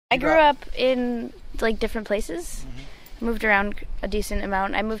I grew up in like different places. Moved around a decent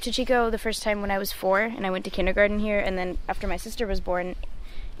amount. I moved to Chico the first time when I was 4, and I went to kindergarten here, and then after my sister was born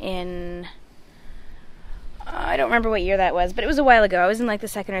in I don't remember what year that was, but it was a while ago. I was in like the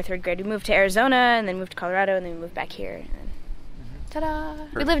 2nd or 3rd grade. We moved to Arizona, and then moved to Colorado, and then we moved back here. And then, ta-da!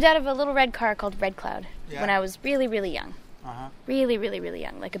 We lived out of a little red car called Red Cloud when I was really, really young. Really, really, really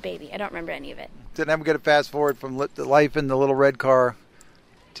young, like a baby. I don't remember any of it. Then I'm going to fast forward from the life in the little red car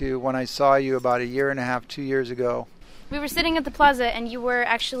to when I saw you about 1.5 2 years ago. We were sitting at the plaza, and you were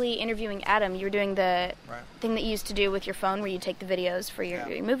actually interviewing Adam. You were doing the thing that you used to do with your phone where you take the videos for your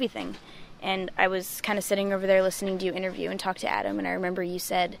movie thing. And I was kind of sitting over there listening to you interview and talk to Adam, and I remember you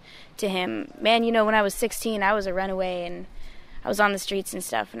said to him, man, you know, when I was 16, I was a runaway, and I was on the streets and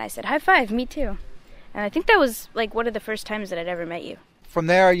stuff. And I said, high five, me too. And I think that was like one of the first times that I'd ever met you. From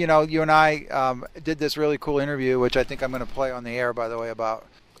there, you know, you and I did this really cool interview, which I think I'm going to play on the air, by the way, about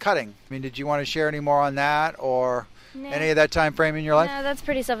cutting. I mean, did you want to share any more on that, or any of that time frame in your life? No, that's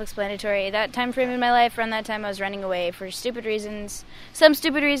pretty self-explanatory. That time frame in my life, around that time I was running away for stupid reasons. Some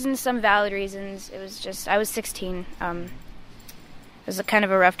stupid reasons, some valid reasons. It was just, I was 16. It was a kind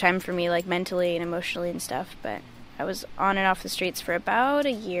of a rough time for me, like mentally and emotionally and stuff, but I was on and off the streets for about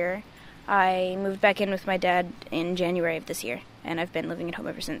a year. I moved back in with my dad in January of this year, and I've been living at home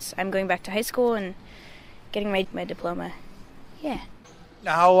ever since. I'm going back to high school and getting my diploma. Yeah.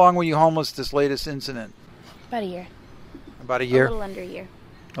 Now, how long were you homeless this latest incident? About a year. About a year? A little under a year.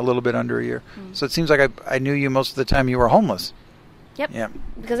 A little bit under a year. So it seems like I knew you most of the time you were homeless. Yep. Yeah.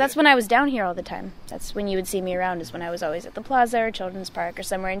 Because that's when I was down here all the time. That's when you would see me around, is when I was always at the plaza or Children's Park or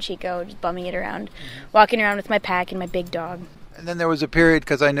somewhere in Chico, just bumming it around, walking around with my pack and my big dog. And then there was a period,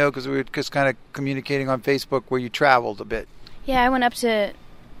 because I know, because we were just kind of communicating on Facebook, where you traveled a bit. Yeah, I went up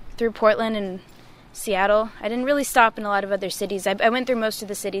through Portland and Seattle. I didn't really stop in a lot of other cities. I went through most of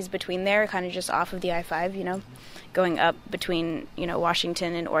the cities between there, kind of just off of the I-5, you know, going up between, you know,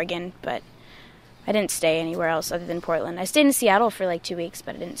 Washington and Oregon, but I didn't stay anywhere else other than Portland. I stayed in Seattle for like 2 weeks,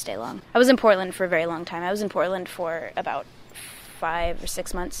 but I didn't stay long. I was in Portland for a very long time. I was in Portland for about 5 or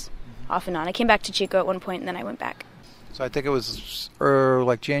 6 months, off and on. I came back to Chico at one point, and then I went back. So I think it was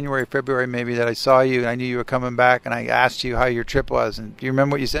like January, February maybe that I saw you, and I knew you were coming back, and I asked you how your trip was. And do you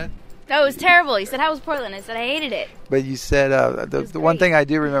remember what you said? Oh, it was terrible. You said, how was Portland? I said, I hated it. But you said, the one thing I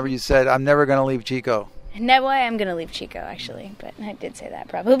do remember, you said, I'm never going to leave Chico. No way I'm going to leave Chico, actually. But I did say that,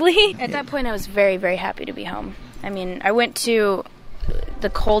 probably. At that point, I was very, very happy to be home. I mean, I went to the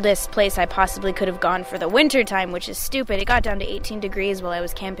coldest place I possibly could have gone for the winter time, which is stupid. It got down to 18 degrees while I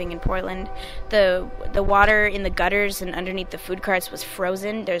was camping in Portland. The water in the gutters and underneath the food carts was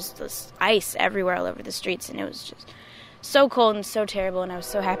frozen. There's this ice everywhere all over the streets, and it was just so cold and so terrible, and I was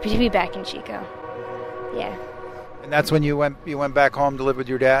so happy to be back in Chico. Yeah. And that's when you went back home to live with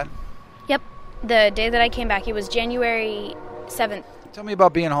your dad? Yep. The day that I came back, it was January 7th. Tell me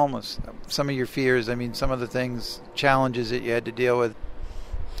about being homeless. Some of your fears, I mean, some of the things, challenges that you had to deal with.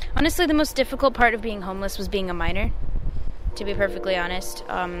 Honestly, the most difficult part of being homeless was being a minor, to be perfectly honest.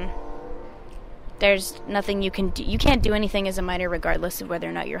 There's nothing you can do. You can't do anything as a minor regardless of whether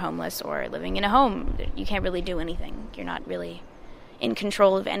or not you're homeless or living in a home. You can't really do anything. You're not really in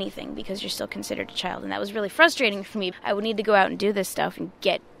control of anything because you're still considered a child, and that was really frustrating for me. I would need to go out and do this stuff and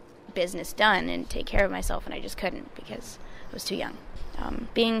get business done and take care of myself, and I just couldn't because I was too young.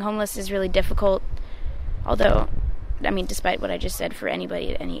 Being homeless is really difficult, although, I mean, despite what I just said, for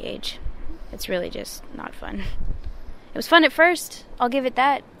anybody at any age, it's really just not fun. It was fun at first, I'll give it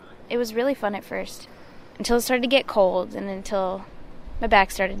that. It was really fun at first, until it started to get cold, and until my back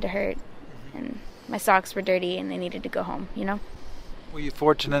started to hurt, and my socks were dirty, and they needed to go home, you know? Were you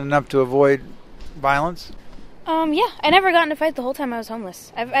fortunate enough to avoid violence? Yeah, I never got in a fight the whole time I was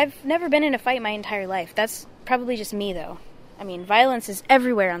homeless. I've never been in a fight my entire life. That's probably just me, though. I mean, violence is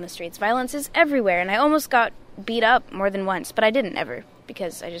everywhere on the streets. Violence is everywhere, and I almost got beat up more than once, but I didn't ever,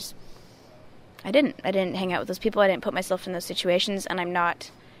 because I didn't hang out with those people. I didn't put myself in those situations, and I'm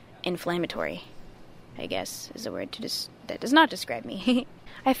not inflammatory, I guess, is a word that does not describe me.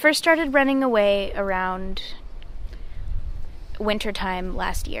 I first started running away around wintertime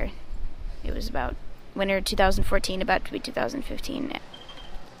last year. It was about winter 2014, about to be 2015.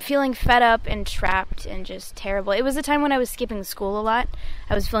 Feeling fed up and trapped and just terrible. It was a time when I was skipping school a lot.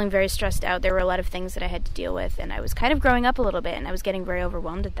 I was feeling very stressed out. There were a lot of things that I had to deal with, and I was kind of growing up a little bit, and I was getting very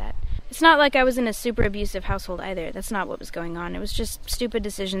overwhelmed at that. It's not like I was in a super abusive household either. That's not what was going on. It was just stupid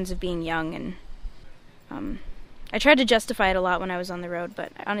decisions of being young, and I tried to justify it a lot when I was on the road,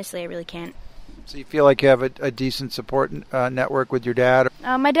 but honestly, I really can't. So you feel like you have a decent support network with your dad?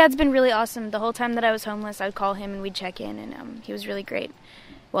 My dad's been really awesome. The whole time that I was homeless, I'd call him and we'd check in, and he was really great.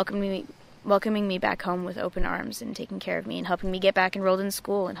 welcoming me back home with open arms and taking care of me and helping me get back enrolled in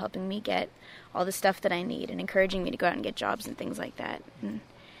school and helping me get all the stuff that I need and encouraging me to go out and get jobs and things like that. And,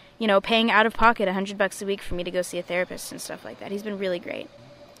 paying out of pocket $100 a week for me to go see a therapist and stuff like that. He's been really great.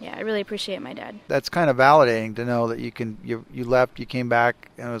 Yeah, I really appreciate my dad. That's kind of validating to know that you left, you came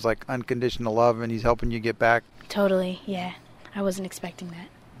back, and it was like unconditional love, and he's helping you get back. Totally, yeah. I wasn't expecting that.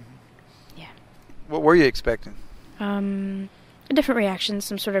 Yeah. What were you expecting? A different reaction,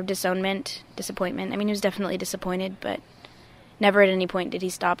 some sort of disownment, disappointment. I mean, he was definitely disappointed, but never at any point did he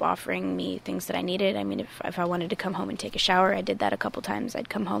stop offering me things that I needed. I mean, if I wanted to come home and take a shower, I did that a couple times. I'd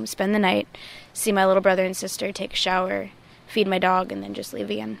come home, spend the night, see my little brother and sister, take a shower, feed my dog, and then just leave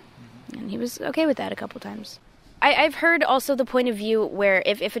again. And he was okay with that a couple times. I've heard also the point of view where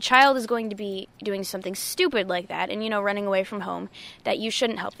if a child is going to be doing something stupid like that and, running away from home, that you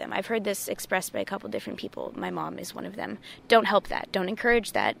shouldn't help them. I've heard this expressed by a couple different people. My mom is one of them. Don't help that. Don't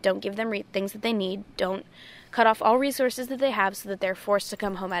encourage that. Don't give them things that they need. Don't cut off all resources that they have so that they're forced to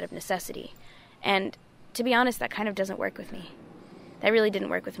come home out of necessity. And to be honest, that kind of doesn't work with me. That really didn't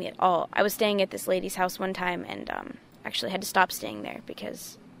work with me at all. I was staying at this lady's house one time and actually had to stop staying there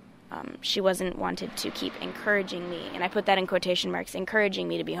because she wasn't wanted to keep encouraging me, and I put that in quotation marks, encouraging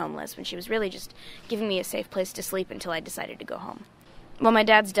me to be homeless, when she was really just giving me a safe place to sleep until I decided to go home. Well, my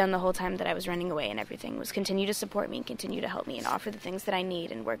dad's done the whole time that I was running away and everything was continue to support me and continue to help me and offer the things that I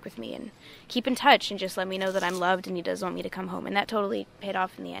need and work with me and keep in touch and just let me know that I'm loved and he does want me to come home, and that totally paid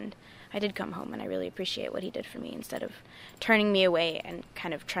off in the end. I did come home, and I really appreciate what he did for me instead of turning me away and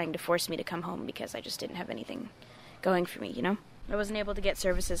kind of trying to force me to come home because I just didn't have anything going for me, I wasn't able to get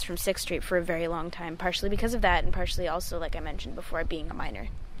services from 6th Street for a very long time, partially because of that and partially also, like I mentioned before, being a minor.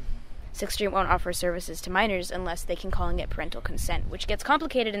 6th Street won't offer services to minors unless they can call and get parental consent, which gets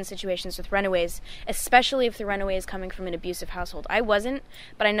complicated in situations with runaways, especially if the runaway is coming from an abusive household. I wasn't,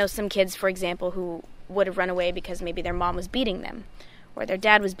 but I know some kids, for example, who would have run away because maybe their mom was beating them or their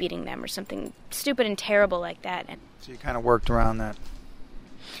dad was beating them or something stupid and terrible like that. So you kind of worked around that.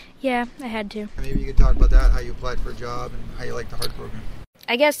 Yeah, I had to. Maybe you could talk about that, how you applied for a job and how you like the HEART program.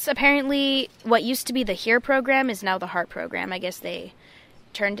 I guess apparently what used to be the HERE program is now the HEART program. I guess they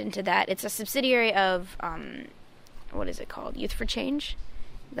turned into that. It's a subsidiary of, what is it called? Youth for Change?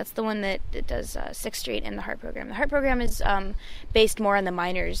 That's the one that does 6th Street and the HEART program. The HEART program is based more on the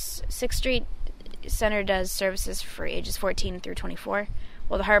minors. 6th Street Center does services for ages 14 through 24.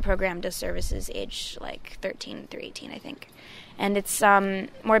 Well, the HEART program does services age like 13 through 18, I think. And it's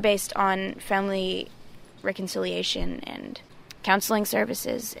more based on family reconciliation and counseling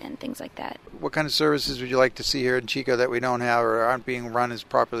services and things like that. What kind of services would you like to see here in Chico that we don't have or aren't being run as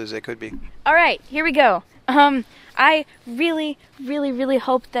properly as they could be? All right, here we go. I really, really, really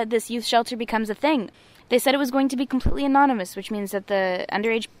hope that this youth shelter becomes a thing. They said it was going to be completely anonymous, which means that the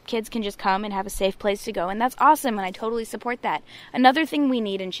underage kids can just come and have a safe place to go, and that's awesome, and I totally support that. Another thing we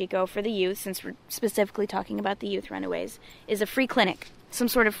need in Chico for the youth, since we're specifically talking about the youth runaways, is a free clinic, some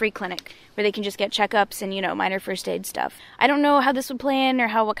sort of free clinic, where they can just get checkups and, minor first aid stuff. I don't know how this would play in or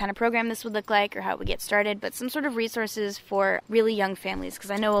what kind of program this would look like or how it would get started, but some sort of resources for really young families,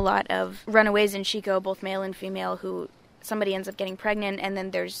 because I know a lot of runaways in Chico, both male and female, who somebody ends up getting pregnant, and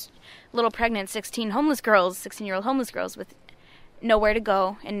then there's little pregnant 16-year-old homeless girls with nowhere to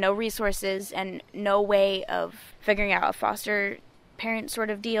go and no resources and no way of figuring out a foster parent sort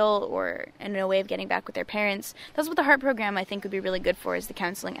of deal and no way of getting back with their parents. That's what the HEART program I think would be really good for, is the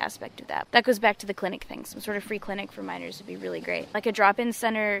counseling aspect of that. That goes back to the clinic thing. Some sort of free clinic for minors would be really great. Like a drop-in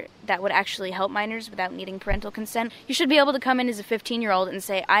center that would actually help minors without needing parental consent. You should be able to come in as a 15-year-old and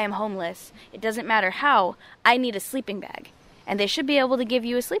say, I am homeless. It doesn't matter how. I need a sleeping bag. And they should be able to give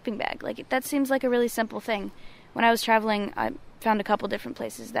you a sleeping bag. That seems like a really simple thing. When I was traveling, I found a couple different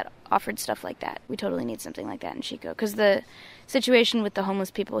places that offered stuff like that. We totally need something like that in Chico, because the situation with the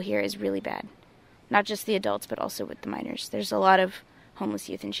homeless people here is really bad. Not just the adults, but also with the minors. There's a lot of homeless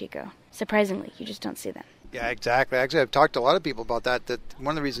youth in Chico. Surprisingly, you just don't see them. Yeah, exactly. Actually, I've talked to a lot of people about that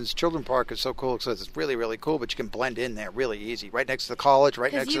one of the reasons Children's Park is so cool is it's really, really cool, but you can blend in there really easy. Right next to the college,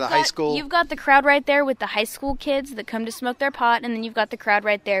 right next to the high school. You've got the crowd right there with the high school kids that come to smoke their pot, and then you've got the crowd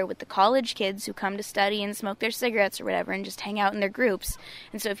right there with the college kids who come to study and smoke their cigarettes or whatever and just hang out in their groups.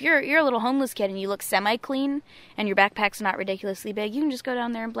 And so if you're a little homeless kid and you look semi-clean and your backpack's not ridiculously big, you can just go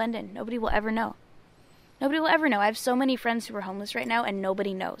down there and blend in. Nobody will ever know. Nobody will ever know. I have so many friends who are homeless right now, and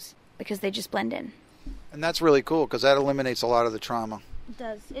nobody knows because they just blend in. And that's really cool because that eliminates a lot of the trauma.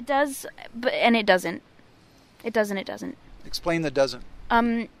 It does, but it doesn't. It doesn't. Explain the doesn't.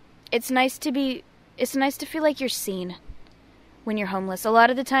 It's nice to feel like you're seen. when you're homeless. A lot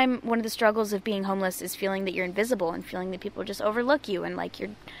of the time, one of the struggles of being homeless is feeling that you're invisible and feeling that people just overlook you and like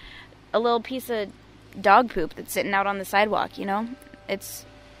you're a little piece of dog poop that's sitting out on the sidewalk, you know? It's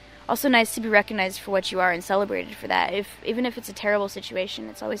also nice to be recognized for what you are and celebrated for that. Even if it's a terrible situation,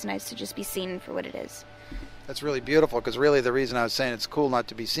 it's always nice to just be seen for what it is. That's really beautiful, because really the reason I was saying it's cool not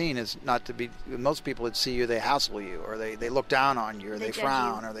to be seen is not to be, most people that see you, they hassle you, or they look down on you, or they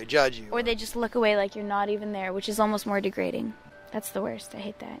frown, or they judge you. Or they just look away like you're not even there, which is almost more degrading. That's the worst. I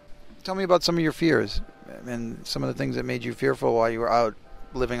hate that. Tell me about some of your fears and some of the things that made you fearful while you were out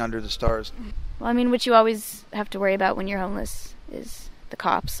living under the stars. Well, I mean, what you always have to worry about when you're homeless is the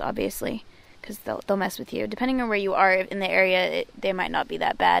cops, obviously, because they'll mess with you. Depending on where you are in the area, they might not be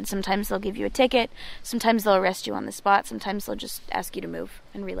that bad. Sometimes they'll give you a ticket. Sometimes they'll arrest you on the spot. Sometimes they'll just ask you to move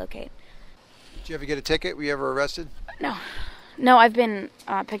and relocate. Did you ever get a ticket? Were you ever arrested? No, I've been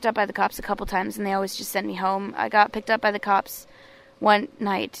picked up by the cops a couple times, and they always just send me home. I got picked up by the cops one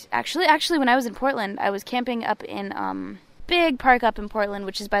night. Actually, when I was in Portland, I was camping up in big park up in Portland,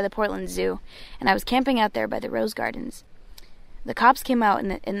 which is by the Portland Zoo, and I was camping out there by the Rose Gardens. The cops came out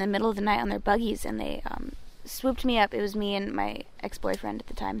in the middle of the night on their buggies, and they swooped me up. It was me and my ex-boyfriend at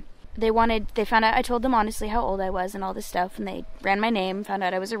the time. They found out, I told them honestly how old I was and all this stuff, and they ran my name, found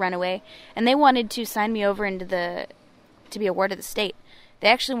out I was a runaway, and they wanted to sign me over to be a ward of the state. They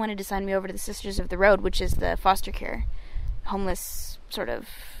actually wanted to sign me over to the Sisters of the Road, which is the foster care, homeless sort of,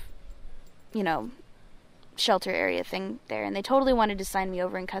 shelter area thing there, and they totally wanted to sign me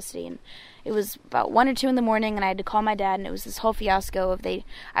over in custody. And it was about 1 or 2 in the morning, and I had to call my dad, and it was this whole fiasco of I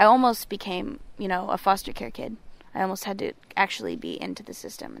almost became, a foster care kid. I almost had to actually be into the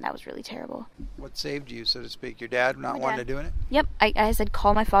system, and that was really terrible. What saved you, so to speak? Your dad not wanting to do it? Yep. I said,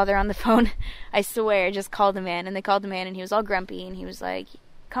 call my father on the phone. I swear, I just called the man, and they called the man, and he was all grumpy, and he was like,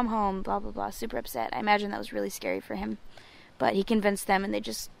 come home, blah, blah, blah, super upset. I imagine that was really scary for him. But he convinced them, and they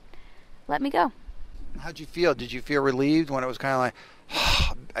just let me go. How'd you feel? Did you feel relieved when it was kind of like,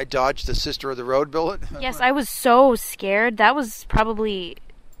 oh, I dodged the Sister of the Road bullet? Yes, I was so scared. That was probably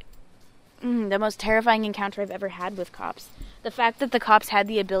the most terrifying encounter I've ever had with cops. The fact that the cops had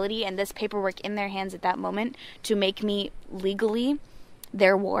the ability and this paperwork in their hands at that moment to make me legally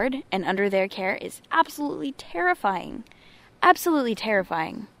their ward and under their care is absolutely terrifying. Absolutely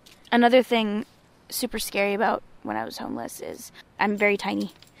terrifying. Another thing super scary about when I was homeless is I'm very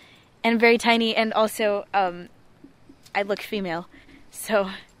tiny. And also I look female.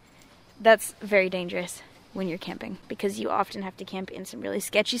 So that's very dangerous when you're camping, because you often have to camp in some really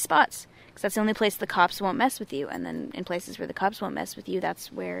sketchy spots, because that's the only place the cops won't mess with you. And then in places where the cops won't mess with you,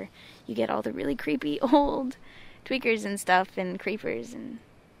 that's where you get all the really creepy old tweakers and stuff and creepers. And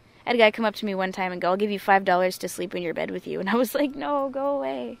I had a guy come up to me one time and go, I'll give you $5 to sleep in your bed with you. And I was like, no, go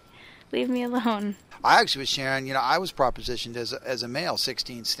away. Leave me alone. I actually was sharing, I was propositioned as a male,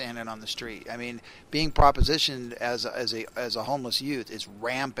 16, standing on the street. I mean, being propositioned as a homeless youth is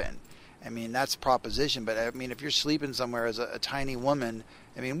rampant. I mean, that's proposition. But I mean, if you're sleeping somewhere as a tiny woman,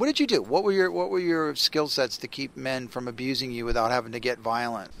 I mean, what did you do? What were your skill sets to keep men from abusing you without having to get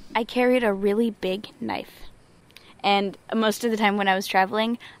violent? I carried a really big knife. And most of the time when I was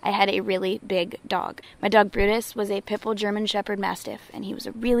traveling, I had a really big dog. My dog Brutus was a pit bull German Shepherd Mastiff, and he was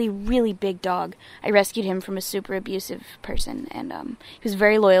a really, really big dog. I rescued him from a super abusive person, and he was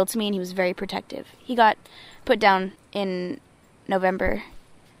very loyal to me, and he was very protective. He got put down in November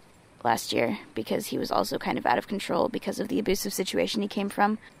last year because he was also kind of out of control because of the abusive situation he came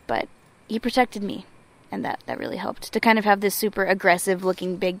from, but he protected me. And that really helped, to kind of have this super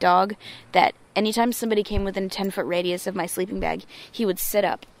aggressive-looking big dog that anytime somebody came within a 10-foot radius of my sleeping bag, he would sit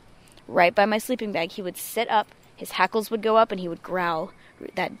up. Right by my sleeping bag, he would sit up, his hackles would go up, and he would growl.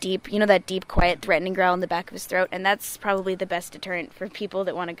 That deep, quiet, threatening growl in the back of his throat. And that's probably the best deterrent for people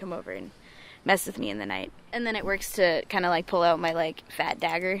that want to come over and mess with me in the night. And then it works to kind of, pull out my, fat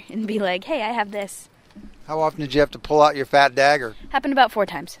dagger and be like, hey, I have this. How often did you have to pull out your fat dagger? Happened about 4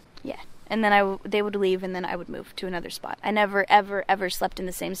 times, yeah. And then they would leave, and then I would move to another spot. I never, ever, ever slept in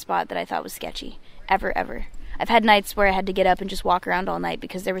the same spot that I thought was sketchy. Ever, ever. I've had nights where I had to get up and just walk around all night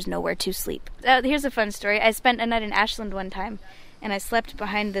because there was nowhere to sleep. Here's a fun story. I spent a night in Ashland one time, and I slept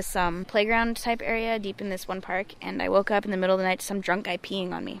behind this playground-type area deep in this one park, and I woke up in the middle of the night to some drunk guy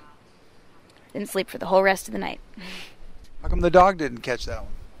peeing on me. Didn't sleep for the whole rest of the night. How come the dog didn't catch that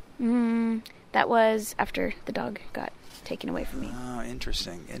one? That was after the dog got taken away from me. Oh,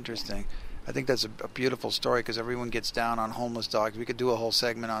 interesting. I think that's a beautiful story, because everyone gets down on homeless dogs. We could do a whole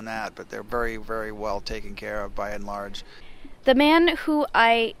segment on that, but they're very, very well taken care of by and large. The man who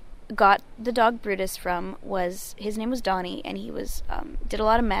I got the dog Brutus from his name was Donnie, and he was did a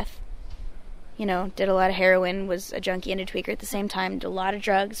lot of meth. did a lot of heroin, was a junkie and a tweaker at the same time, did a lot of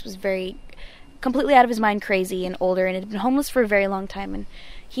drugs, was very completely out of his mind, crazy and older, and had been homeless for a very long time. And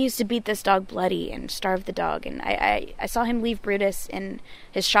he used to beat this dog bloody and starve the dog. And I saw him leave Brutus in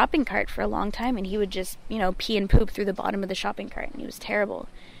his shopping cart for a long time, and he would just, pee and poop through the bottom of the shopping cart, and he was terrible.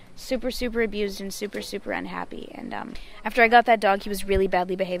 Super, super abused and super, super unhappy. And after I got that dog, he was really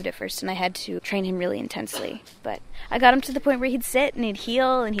badly behaved at first, and I had to train him really intensely. But I got him to the point where he'd sit and he'd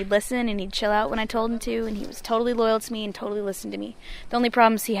heel and he'd listen and he'd chill out when I told him to, and he was totally loyal to me and totally listened to me. The only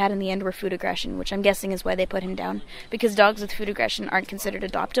problems he had in the end were food aggression, which I'm guessing is why they put him down, because dogs with food aggression aren't considered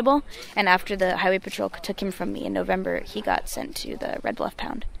adoptable. And after the Highway Patrol took him from me in November, he got sent to the Red Bluff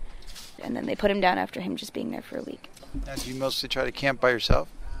Pound. And then they put him down after him just being there for a week. Now, do you mostly try to camp by yourself?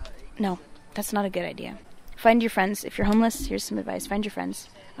 No, that's not a good idea. Find your friends. If you're homeless, here's some advice. Find your friends.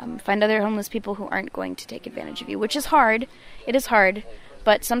 Find other homeless people who aren't going to take advantage of you, which is hard. It is hard,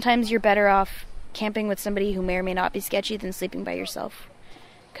 but sometimes you're better off camping with somebody who may or may not be sketchy than sleeping by yourself.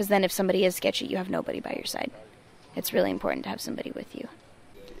 Because then if somebody is sketchy, you have nobody by your side. It's really important to have somebody with you.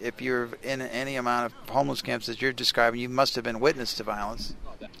 If you're in any amount of homeless camps that you're describing, you must have been witness to violence.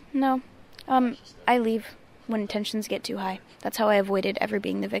 No. I leave when tensions get too high. That's how I avoided ever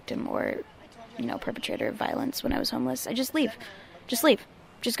being the victim or, perpetrator of violence when I was homeless. I just leave. Just leave.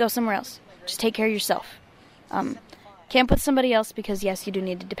 Just go somewhere else. Just take care of yourself. Camp with somebody else because, yes, you do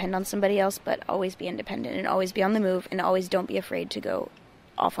need to depend on somebody else, but always be independent and always be on the move and always don't be afraid to go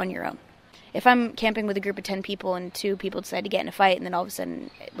off on your own. If I'm camping with a group of 10 people and 2 people decide to get in a fight and then all of a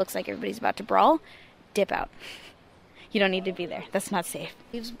sudden it looks like everybody's about to brawl, dip out. You don't need to be there. That's not safe.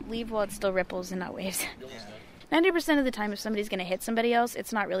 Leave while it still ripples and not waves. 90% of the time, if somebody's going to hit somebody else,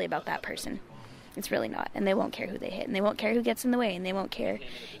 it's not really about that person. It's really not. And they won't care who they hit. And they won't care who gets in the way. And they won't care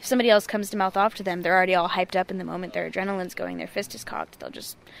if somebody else comes to mouth off to them. They're already all hyped up in the moment. Their adrenaline's going. Their fist is cocked. They'll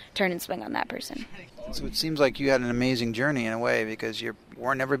just turn and swing on that person. So it seems like you had an amazing journey in a way because you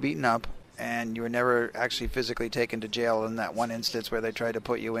weren't never beaten up and you were never actually physically taken to jail in that one instance where they tried to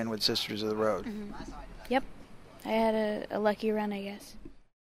put you in with Sisters of the Road. Mm-hmm. Yep. I had a lucky run, I guess.